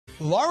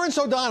Lawrence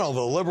O'Donnell,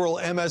 the liberal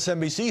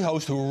MSNBC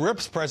host who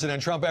rips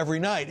President Trump every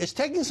night, is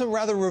taking some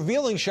rather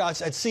revealing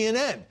shots at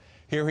CNN.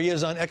 Here he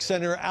is on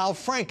ex-Senator Al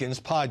Franken's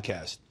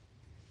podcast.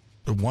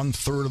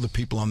 1/3 of the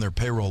people on their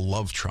payroll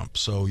love Trump.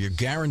 So you're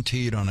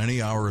guaranteed on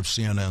any hour of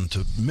CNN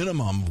to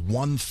minimum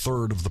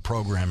 1/3 of the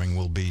programming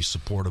will be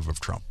supportive of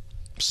Trump.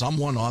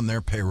 Someone on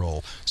their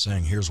payroll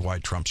saying, here's why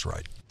Trump's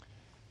right.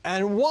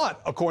 And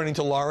what, according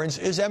to Lawrence,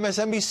 is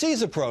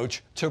MSNBC's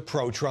approach to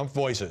pro-Trump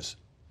voices?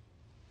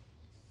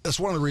 That's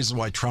one of the reasons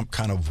why Trump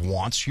kind of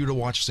wants you to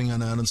watch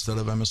CNN instead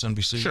of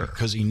MSNBC. Sure.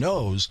 Because he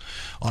knows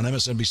on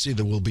MSNBC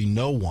there will be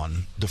no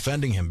one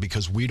defending him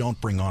because we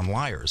don't bring on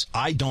liars.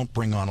 I don't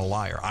bring on a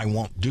liar. I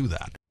won't do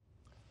that.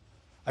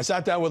 I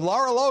sat down with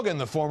Lara Logan,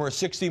 the former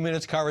 60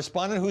 Minutes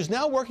correspondent, who's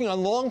now working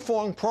on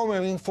long-form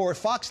programming for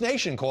Fox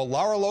Nation called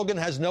Lara Logan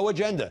Has No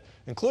Agenda,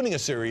 including a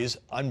series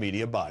on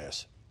media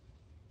bias.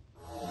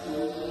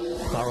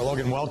 Lara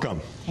Logan, welcome.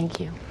 Thank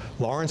you.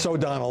 Lawrence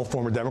O'Donnell,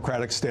 former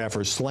Democratic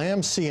staffer,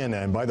 slams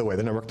CNN. By the way,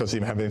 the network doesn't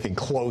even have anything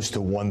close to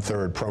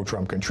 1/3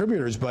 pro-Trump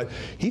contributors, but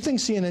he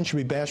thinks CNN should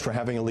be bashed for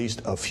having at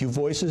least a few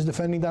voices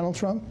defending Donald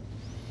Trump?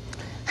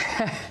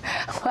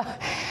 Well,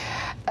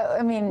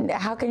 I mean,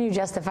 how can you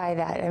justify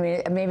that? I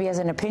mean, maybe as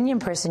an opinion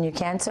person you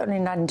can, certainly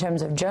not in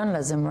terms of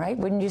journalism, right?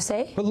 Wouldn't you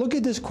say? But look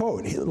at this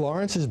quote.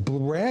 Lawrence is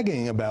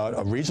bragging about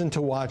a reason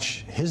to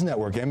watch his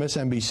network,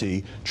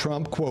 MSNBC.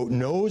 Trump, quote,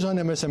 knows on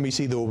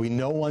MSNBC there will be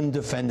no one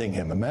defending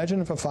him.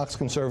 Imagine if a Fox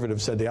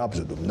conservative said the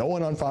opposite. No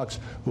one on Fox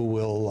who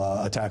will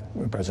attack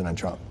President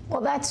Trump.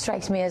 Well, that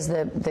strikes me as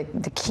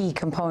the key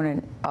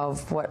component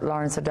of what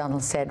Lawrence O'Donnell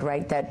said,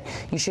 right? That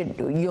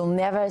you'll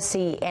never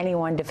see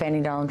anyone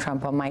defending Donald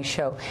Trump on my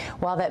show.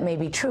 While that may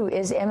be true,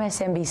 is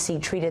MSNBC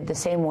treated the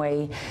same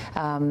way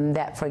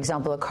that, for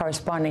example, a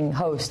corresponding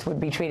host would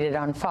be treated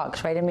on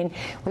Fox, right? I mean,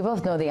 we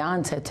both know the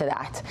answer to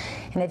that.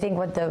 And I think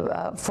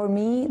what for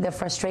me, the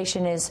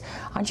frustration is,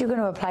 aren't you going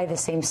to apply the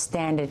same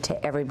standard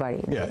to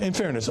everybody? Yeah, in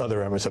fairness,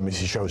 other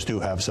MSNBC shows do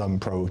have some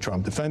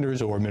pro-Trump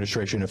defenders or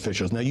administration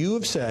officials. Now, you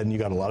have said, and you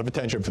got a lot of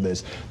attention for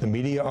this, the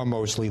media are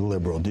mostly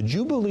liberal. Did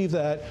you believe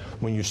that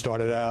when you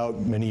started out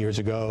many years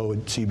ago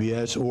at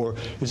CBS, or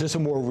is this a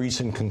more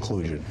recent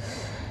conclusion?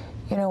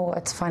 You know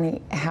what's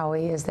funny,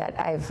 Howie, is that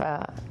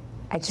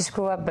I just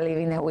grew up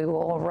believing that we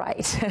were all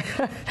right.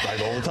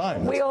 Right all the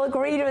time. We all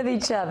agreed with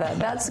each other.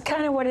 That's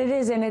kind of what it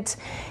is. And it's,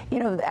 you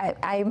know,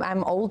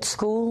 I'm old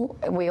school.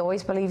 We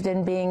always believed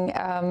in being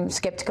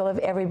skeptical of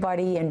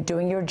everybody and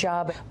doing your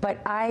job. But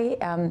I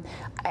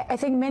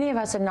think many of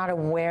us are not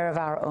aware of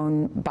our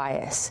own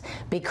bias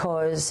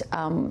because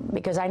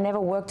I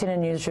never worked in a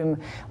newsroom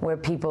where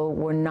people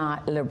were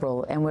not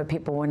liberal and where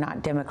people were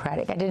not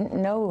democratic. I didn't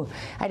know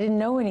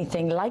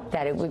anything like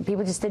that.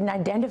 People just didn't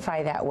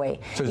identify that way.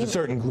 So there's a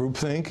certain group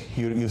think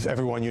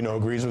everyone you know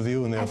agrees with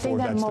you, and therefore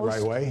that's the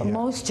right way? Yeah.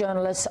 Most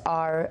journalists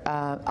are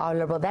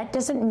liberal. That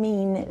doesn't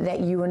mean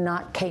that you are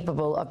not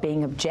capable of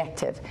being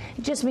objective.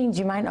 It just means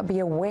you might not be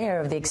aware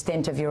of the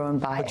extent of your own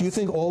bias. But do you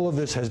think all of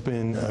this has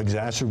been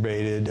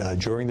exacerbated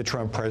during the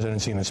Trump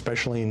presidency, and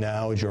especially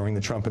now during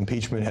the Trump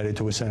impeachment headed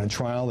to a Senate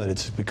trial, that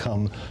it's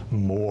become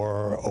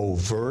more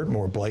overt,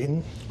 more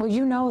blatant? Well,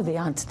 you know the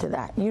answer to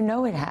that. You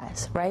know it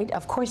has, right?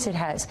 Of course it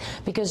has,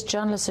 because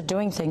journalists are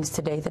doing things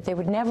today that they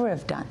would never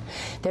have done.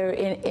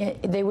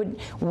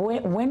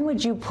 When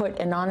would you put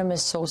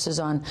anonymous sources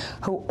on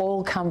who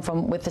all come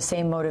with the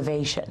same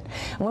motivation?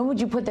 When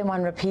would you put them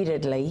on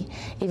repeatedly,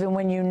 even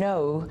when you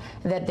know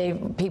that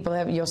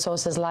your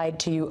sources lied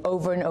to you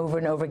over and over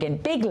and over again?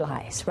 Big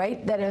lies,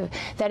 right? That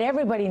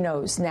everybody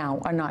knows now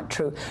are not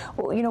true.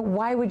 Well, you know,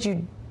 why would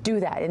you do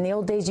that? In the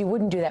old days, you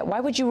wouldn't do that. Why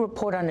would you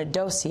report on a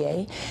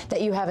dossier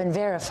that you haven't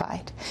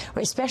verified?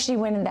 Especially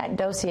when that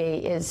dossier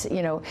is,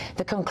 you know,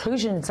 the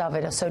conclusions of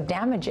it are so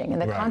damaging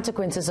and the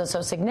consequences are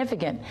so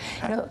significant.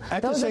 You know,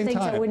 those are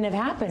things that wouldn't have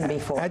happened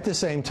before. At the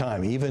same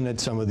time, even at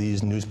some of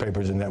these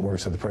newspapers and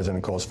networks that the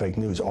president calls fake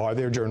news, are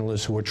there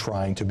journalists who are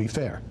trying to be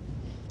fair?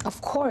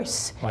 Of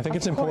course. Well, I think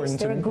it's important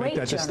to make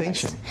that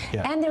distinction.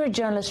 Yeah. And there are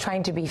journalists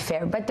trying to be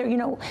fair, but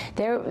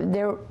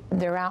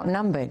they're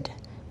outnumbered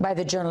by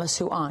the journalists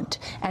who aren't.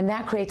 And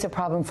that creates a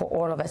problem for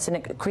all of us, and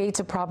it creates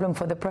a problem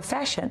for the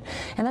profession.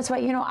 And that's why,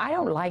 you know, I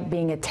don't like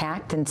being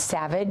attacked and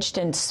savaged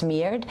and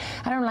smeared.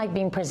 I don't like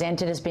being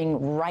presented as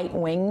being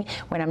right-wing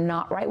when I'm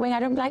not right-wing.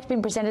 I don't like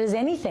being presented as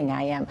anything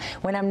I am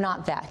when I'm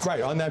not that. Right.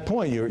 On that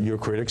point, your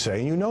critics say,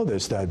 and you know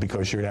this, that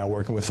because you're now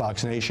working with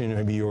Fox Nation,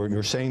 maybe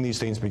you're saying these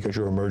things because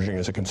you're emerging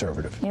as a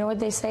conservative. You know what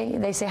they say?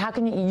 They say, how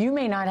can you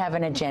may not have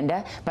an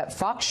agenda, but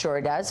Fox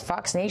sure does.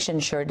 Fox Nation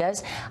sure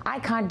does. I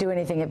can't do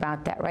anything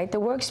about that, right? The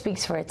work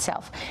speaks for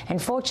itself.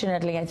 And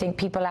fortunately, I think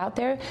people out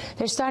there,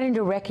 they're starting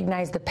to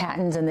recognize the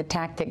patterns and the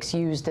tactics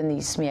used in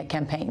these smear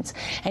campaigns.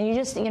 And you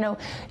just, you know,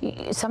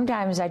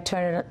 sometimes I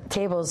turn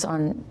tables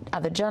on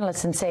other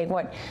journalists and say,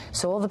 what,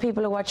 so all the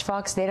people who watch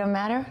Fox, they don't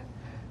matter?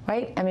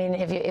 Right? I mean,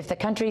 if the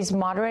country's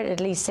moderate, at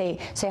least say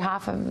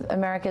half of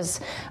America's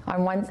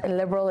on one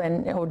liberal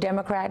or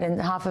Democrat and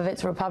half of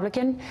it's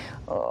Republican.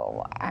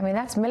 Oh, I mean,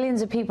 that's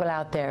millions of people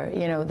out there,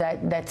 you know,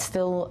 that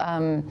still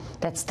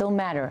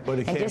matter. But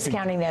and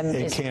discounting them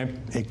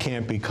it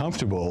can't be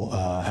comfortable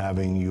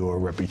having your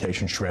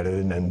reputation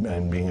shredded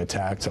and being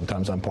attacked,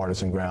 sometimes on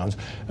partisan grounds,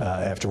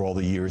 after all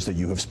the years that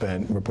you have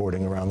spent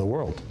reporting around the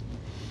world.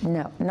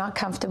 No, not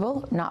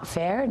comfortable, not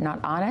fair,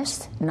 not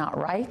honest, not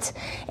right,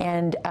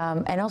 and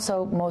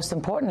also, most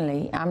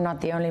importantly, I'm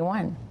not the only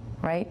one.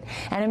 Right?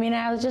 And I mean,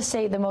 I'll just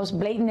say the most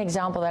blatant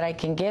example that I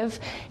can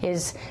give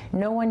is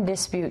no one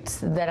disputes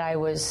that I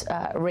was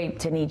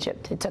raped in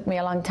Egypt. It took me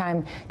a long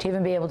time to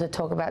even be able to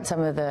talk about some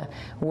of the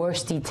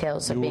worst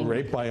details of being... You were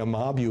raped by a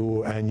mob,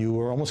 and you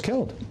were almost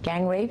killed.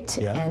 Gang raped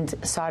and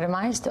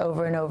sodomized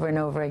over and over and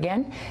over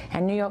again.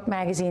 And New York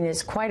Magazine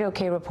is quite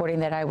okay reporting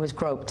that I was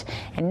groped.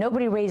 And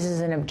nobody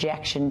raises an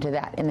objection to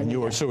that in the media.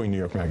 You are suing New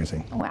York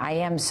Magazine. Well, I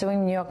am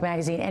suing New York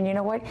Magazine. And you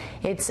know what?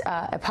 It's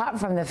apart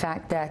from the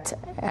fact that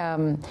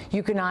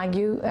you can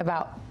argue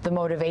about the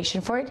motivation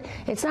for it.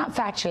 It's not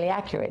factually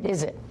accurate,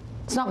 is it?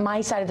 It's not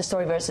my side of the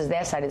story versus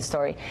their side of the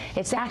story.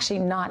 It's actually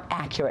not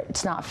accurate.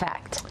 It's not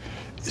fact.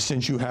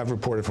 Since you have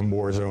reported from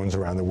war zones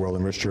around the world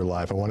and risked your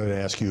life, I wanted to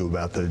ask you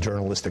about the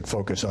journalistic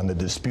focus on the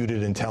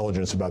disputed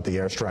intelligence about the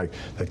airstrike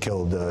that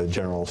killed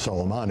General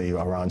Soleimani,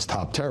 Iran's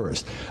top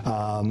terrorist.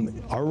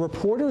 Are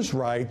reporters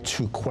right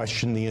to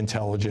question the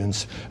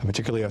intelligence,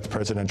 particularly after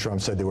President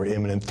Trump said there were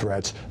imminent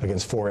threats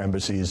against 4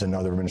 embassies and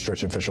other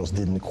administration officials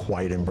didn't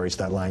quite embrace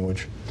that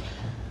language?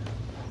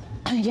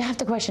 You have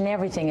to question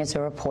everything as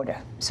a reporter.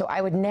 So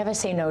I would never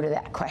say no to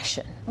that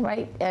question,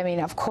 right? I mean,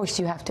 of course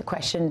you have to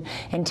question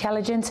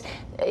intelligence.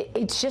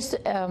 It's just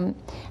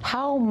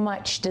how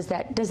much does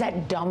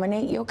that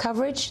dominate your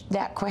coverage,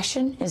 that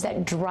question? Is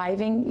that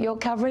driving your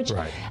coverage?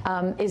 Right.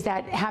 Is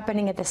that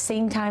happening at the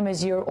same time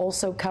as you're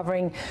also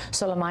covering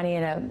Soleimani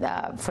in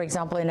a, for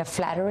example, in a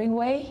flattering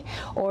way,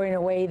 or in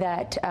a way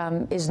that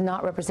is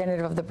not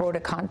representative of the broader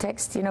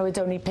context? You know, it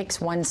only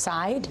picks one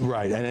side.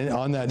 Right. And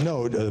on that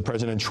note, the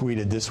president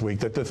tweeted this week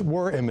that there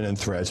were imminent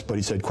threats, but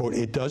he said, quote,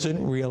 "It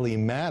doesn't really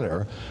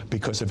matter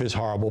because of his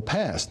horrible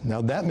past."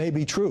 Now, that may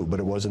be true, but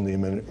it wasn't the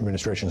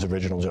administration's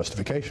original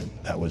justification.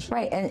 That was...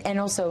 Right, and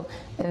also,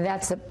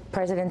 that's the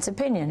president's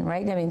opinion,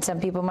 right? I mean, some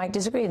people might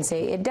disagree and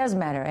say it does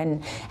matter.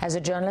 And as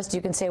a journalist,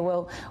 you can say,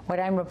 well, what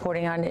I'm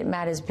reporting on, it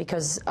matters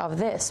because of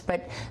this.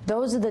 But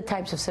those are the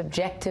types of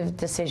subjective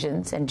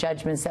decisions and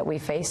judgments that we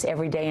face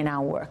every day in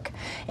our work.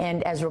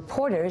 And as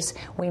reporters,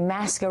 we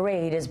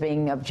masquerade as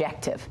being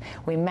objective.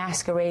 We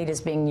masquerade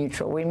as being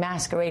neutral. We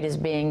masquerade as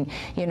being,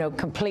 you know,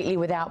 completely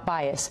without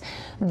bias.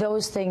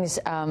 Those things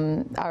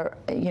are,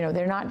 you know,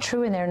 they're not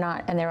true and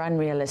they're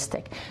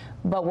unrealistic.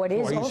 But what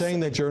is Are you saying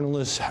that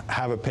journalists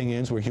have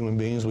opinions? We're human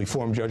beings. We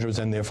form judgments,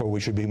 and therefore we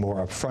should be more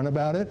upfront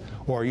about it?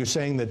 Or are you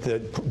saying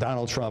that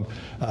Donald Trump,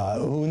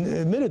 who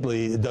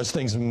admittedly does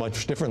things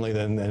much differently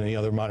than any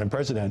other modern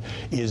president,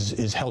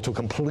 is held to a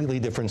completely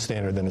different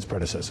standard than his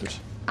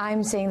predecessors?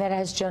 I'm saying that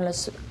as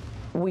journalists,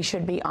 we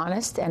should be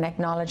honest and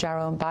acknowledge our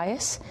own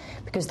bias,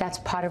 because that's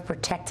part of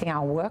protecting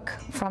our work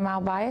from our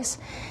bias.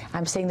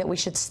 I'm saying that we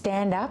should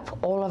stand up,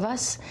 all of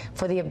us,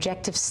 for the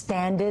objective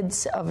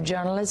standards of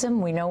journalism.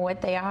 We know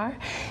what they are.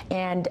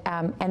 And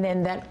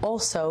then that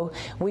also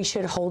we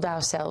should hold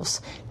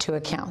ourselves to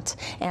account.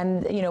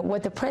 And, you know,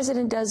 what the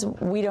president does,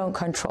 we don't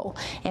control.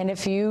 And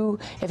if you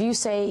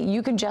say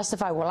you can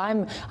justify, well,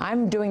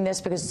 I'm doing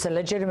this because it's a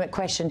legitimate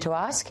question to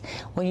ask,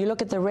 when you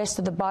look at the rest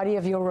of the body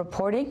of your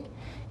reporting,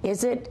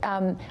 is it,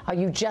 are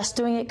you just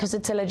doing it because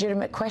it's a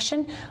legitimate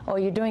question, or are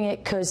you doing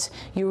it because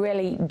you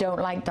really don't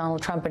like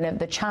Donald Trump and have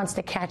the chance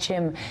to catch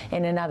him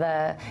in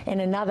another,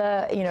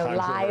 you know,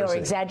 lie or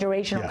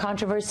exaggeration or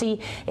controversy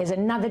is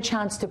another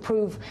chance to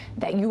prove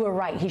that you were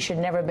right, he should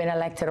never have been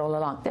elected all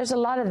along. There's a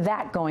lot of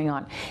that going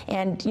on.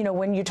 And, you know,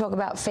 when you talk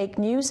about fake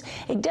news,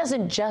 it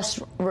doesn't just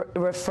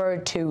refer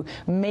to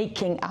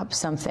making up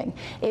something.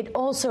 It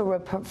also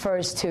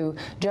refers to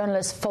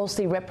journalists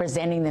falsely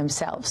representing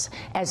themselves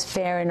as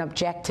fair and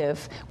objective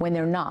when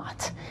they're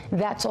not.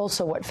 That's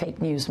also what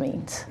fake news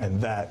means. And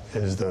that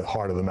is the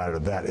heart of the matter.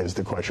 That is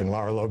the question.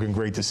 Lara Logan,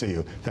 great to see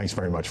you. Thanks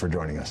very much for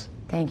joining us.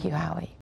 Thank you, Howie.